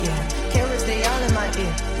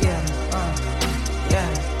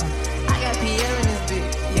I got Pierre in this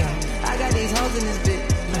bitch, I got these hoes in this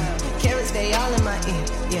bitch, carrots, they all in my ear,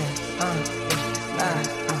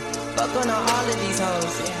 fuck on all of these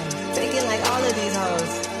hoes, faking like all of these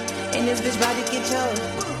hoes, and this bitch about to get chose.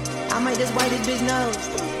 I might just wipe this bitch nose.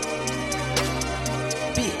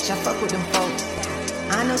 Bitch, I fuck with them folks.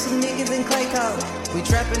 I know some niggas in Clayco. We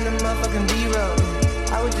trapping the motherfucking B-roll.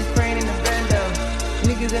 I was just praying in the bando.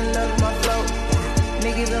 Niggas in love with my flow.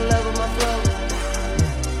 Niggas in love with my flow.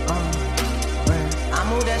 I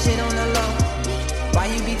move that shit on the low. Why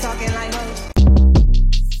you be talking like hoes?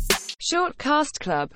 Short Cast Club.